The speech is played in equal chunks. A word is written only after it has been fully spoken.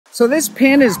So this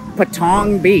pin is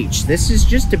Patong Beach. This is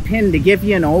just a pin to give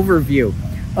you an overview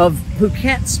of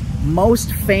Phuket's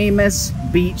most famous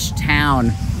beach town.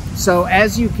 So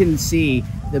as you can see,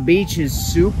 the beach is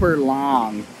super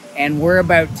long and we're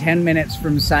about 10 minutes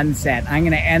from sunset. I'm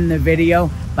gonna end the video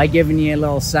by giving you a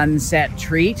little sunset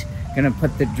treat. Gonna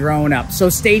put the drone up, so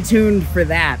stay tuned for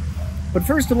that. But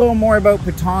first, a little more about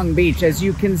Patong Beach. As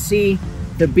you can see,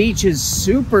 the beach is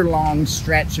super long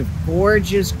stretch of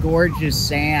gorgeous, gorgeous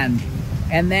sand.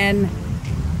 And then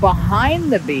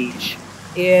behind the beach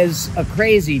is a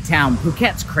crazy town,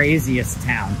 Phuket's craziest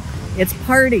town. It's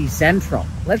party central,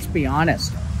 let's be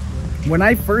honest. When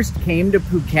I first came to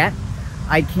Phuket,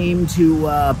 I came to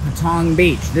Patong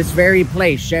Beach, this very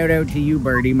place. Shout out to you,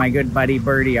 Birdie, my good buddy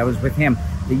Birdie. I was with him.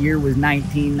 The year was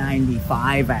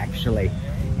 1995, actually.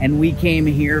 And we came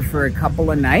here for a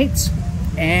couple of nights.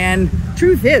 And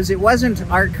truth is, it wasn't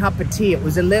our cup of tea. It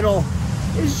was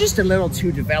just a little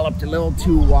too developed, a little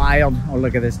too wild. Oh,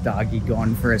 look at this doggy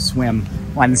going for a swim.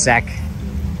 One sec.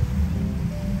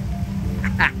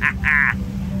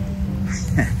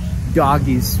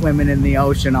 Doggies swimming in the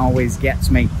ocean always gets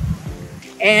me.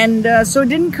 And so it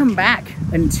didn't come back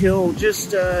until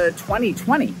just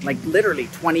 2020, like literally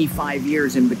 25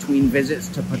 years in between visits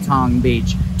to Patong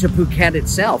Beach, to Phuket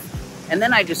itself. And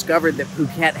then I discovered that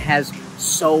Phuket has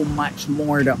so much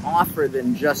more to offer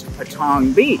than just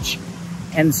Patong Beach.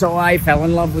 And so I fell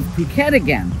in love with Phuket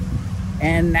again.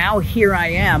 And now here I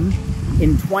am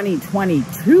in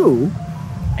 2022,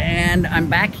 and I'm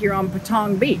back here on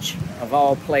Patong Beach, of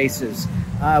all places.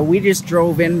 We just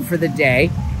drove in for the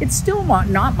day. It's still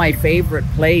not my favorite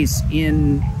place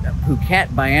in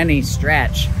Phuket by any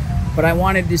stretch, but I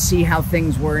wanted to see how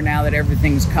things were now that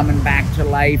everything's coming back to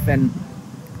life, and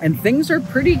things are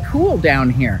pretty cool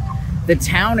down here. The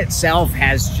town itself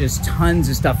has just tons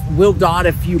of stuff. We'll dot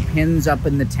a few pins up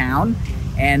in the town,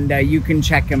 and you can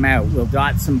check them out. We'll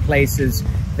dot some places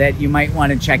that you might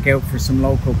want to check out for some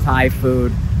local Thai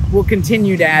food. We'll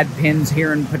continue to add pins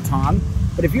here in Patong,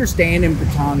 but if you're staying in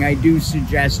Patong, I do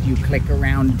suggest you click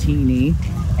around Teenee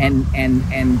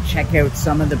and check out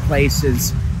some of the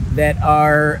places that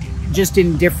are just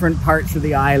in different parts of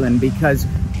the island, because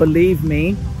believe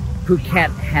me, Phuket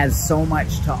has so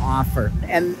much to offer.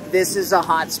 And this is a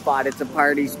hot spot, it's a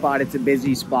party spot, it's a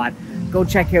busy spot. Go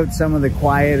check out some of the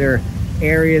quieter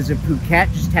areas of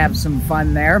Phuket, just have some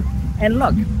fun there. And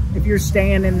look, if you're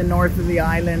staying in the north of the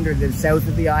island or the south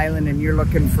of the island and you're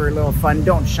looking for a little fun,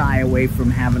 don't shy away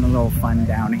from having a little fun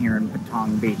down here in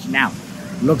Patong Beach. Now,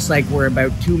 looks like we're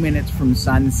about 2 minutes from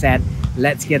sunset.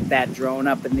 Let's get that drone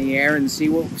up in the air and see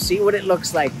what it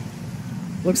looks like.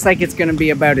 Looks like it's gonna be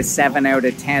about a 7 out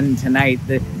of 10 tonight.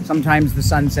 Sometimes the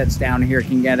sunsets down here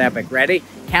can get epic. Ready?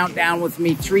 Count down with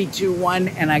me, 3, 2, 1,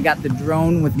 and I got the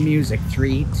drone with music.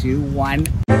 3, 2, 1.